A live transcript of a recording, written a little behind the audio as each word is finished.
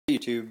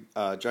YouTube,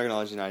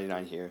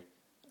 Dragonology99 here.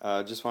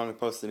 Just wanted to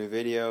post a new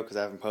video because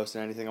I haven't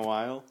posted anything in a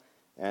while,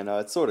 and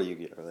it's sort of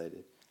Yu-Gi-Oh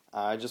related.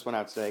 I just went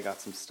out today, got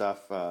some stuff.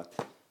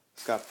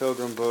 Scott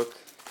Pilgrim book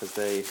because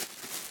they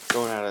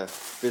going out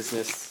of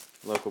business,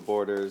 local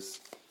borders.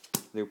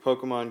 New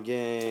Pokemon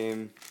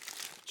game,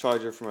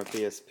 charger for my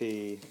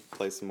PSP,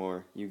 play some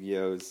more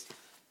Yu-Gi-Ohs,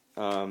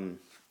 and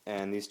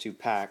these two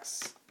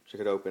packs which I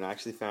could open. I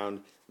actually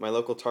found my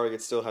local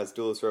Target still has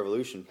Duelist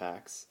Revolution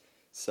packs,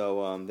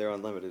 so they're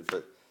unlimited,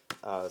 but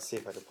see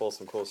if I can pull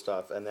some cool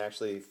stuff. And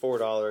actually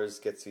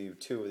 $4 gets you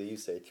 2 of the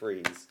Yusei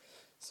 3s,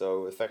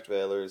 so Effect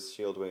Veilers,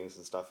 Shield Wings,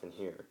 and stuff in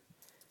here.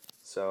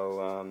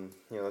 So,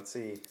 let's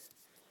see,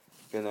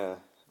 gonna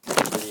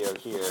video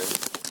here,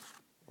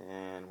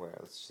 and where,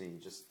 let's see,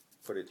 just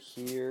put it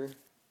here,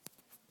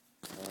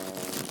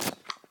 and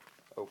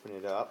open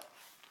it up.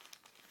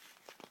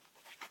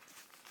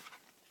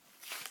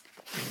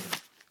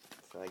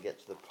 So I get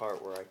to the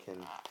part where I can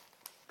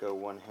go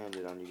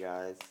one-handed on you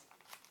guys.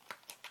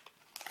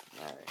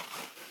 Alright.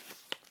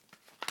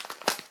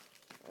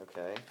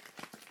 Okay.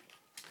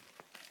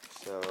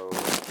 So,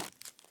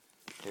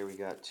 here we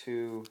got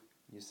 2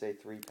 Yusei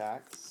 3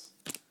 packs.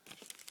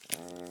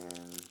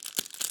 And,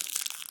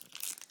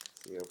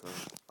 see, open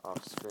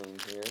off screen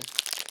here.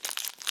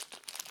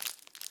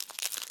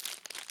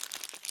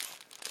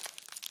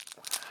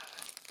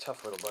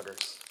 Tough little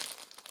buggers.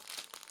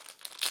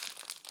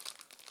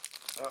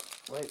 Oh,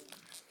 wait.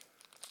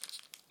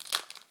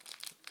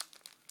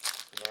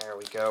 There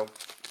we go.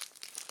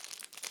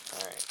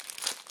 Alright.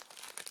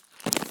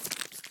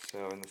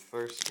 So in the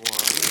first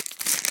one,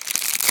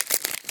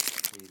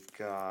 we've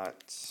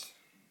got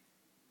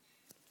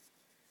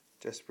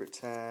Desperate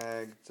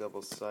Tag,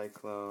 Double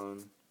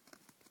Cyclone.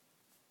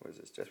 What is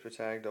this? Desperate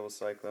Tag, Double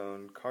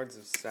Cyclone, Cards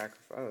of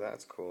Sacrifice. Oh,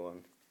 that's cool.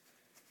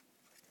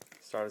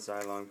 Start a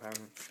Zylong Power.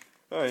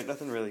 Alright,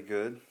 nothing really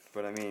good,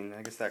 but I mean,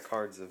 I guess that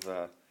Cards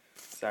of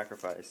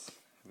Sacrifice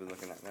I've been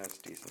looking at, that's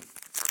decent.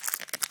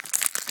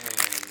 And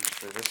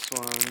for this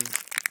one,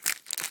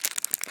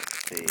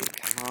 let's see,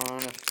 come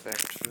on,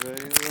 Effect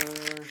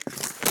Veiler.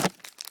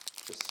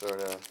 Just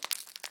sort of,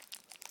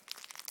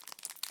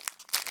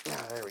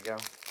 yeah, there we go.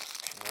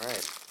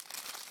 Alright.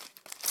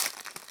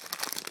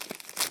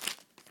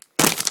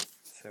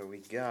 So we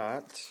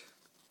got,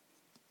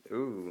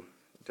 ooh,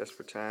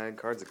 Desperate Tag,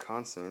 Cards of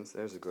Consonance,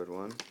 there's a good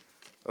one.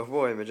 Oh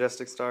boy,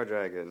 Majestic Star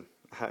Dragon.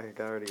 I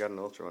already got an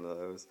Ultra one of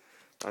those.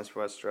 Punch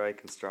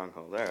Strike and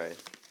Stronghold. Alright.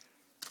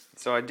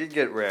 So I did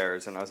get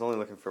rares, and I was only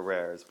looking for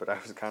rares, but I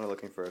was kind of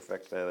looking for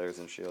Effect Veilers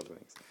and Shield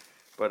Wings.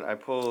 But I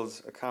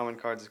pulled a common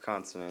Cards of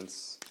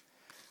Consonance,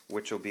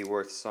 which will be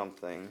worth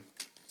something.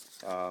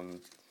 And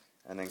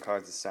then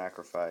Cards of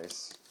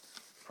Sacrifice.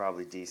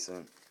 Probably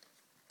decent.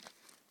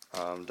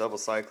 Double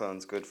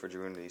Cyclone's good for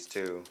Drunities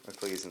too,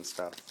 Achilles and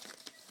stuff.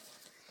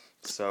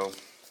 So,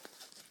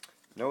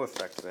 no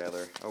Effect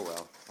Veiler. Oh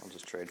well, I'll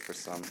just trade for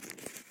some.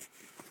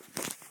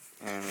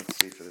 And let's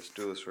see, for this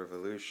Duelist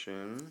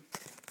Revolution,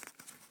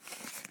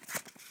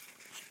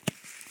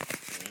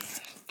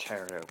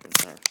 tear it open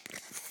here.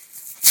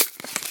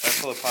 If I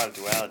pull a Pot of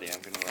Duality,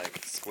 I'm gonna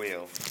like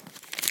squeal.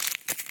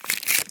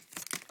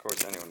 Of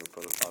course, anyone who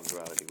pulls a Pot of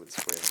Duality would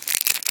squeal.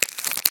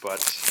 But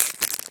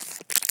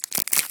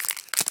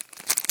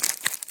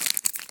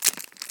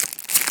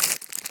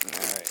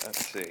alright,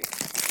 let's see.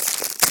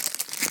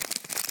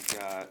 We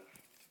got,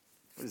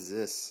 what is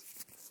this?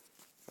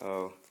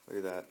 Oh,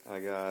 look at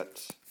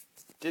that.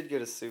 Did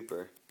get a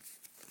super.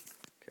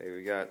 Okay,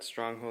 we got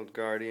Stronghold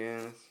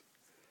Guardians,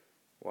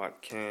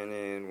 Watt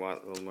Cannon,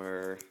 Watt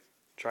Wilmer,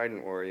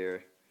 Trident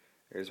Warrior.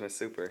 Here's my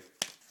super.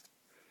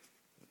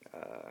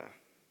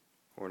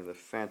 Horn of the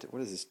Phantom. What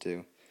does this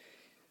do?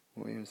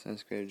 William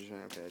Sunscreen.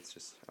 Okay, it's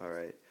just,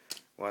 alright.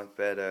 Watt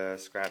Beta,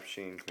 Scrap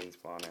Sheen, Queen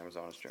Spawn,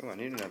 Amazon String. Oh, I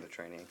need another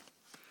training.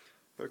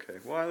 Okay,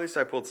 well, at least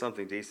I pulled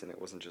something decent. It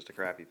wasn't just a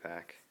crappy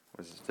pack.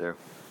 What does this do?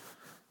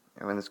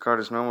 And when this card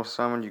is normal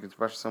summoned, you can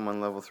special summon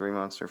level 3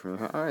 monster from your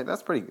hand. Alright,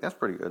 that's pretty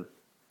good.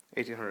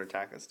 1800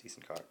 attack, that's a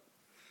decent card.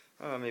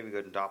 Maybe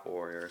good in Doppel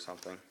Warrior or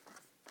something.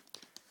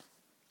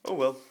 Oh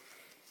well.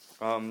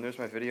 There's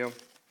my video.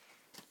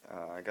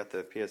 I got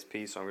the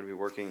PSP, so I'm going to be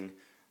working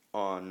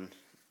on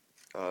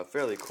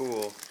fairly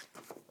cool.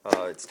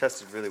 It's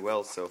tested really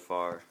well so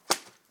far.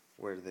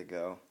 Where did they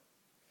go?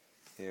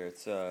 Here,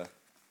 it's a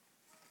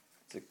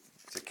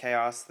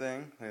chaos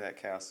thing. Look at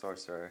that Chaos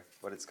Sorcerer.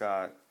 But it's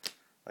got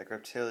like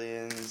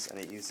reptilians, and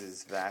it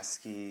uses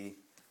Vasky.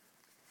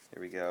 Here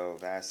we go,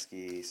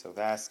 Vasky. So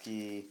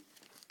Vasky,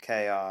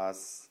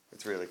 Chaos.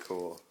 It's really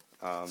cool.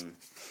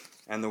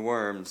 And the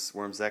Worms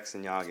X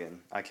and Yagin.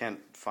 I can't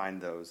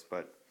find those,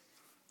 but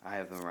I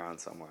have them around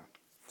somewhere.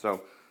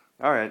 So,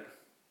 alright.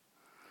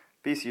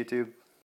 Peace, YouTube.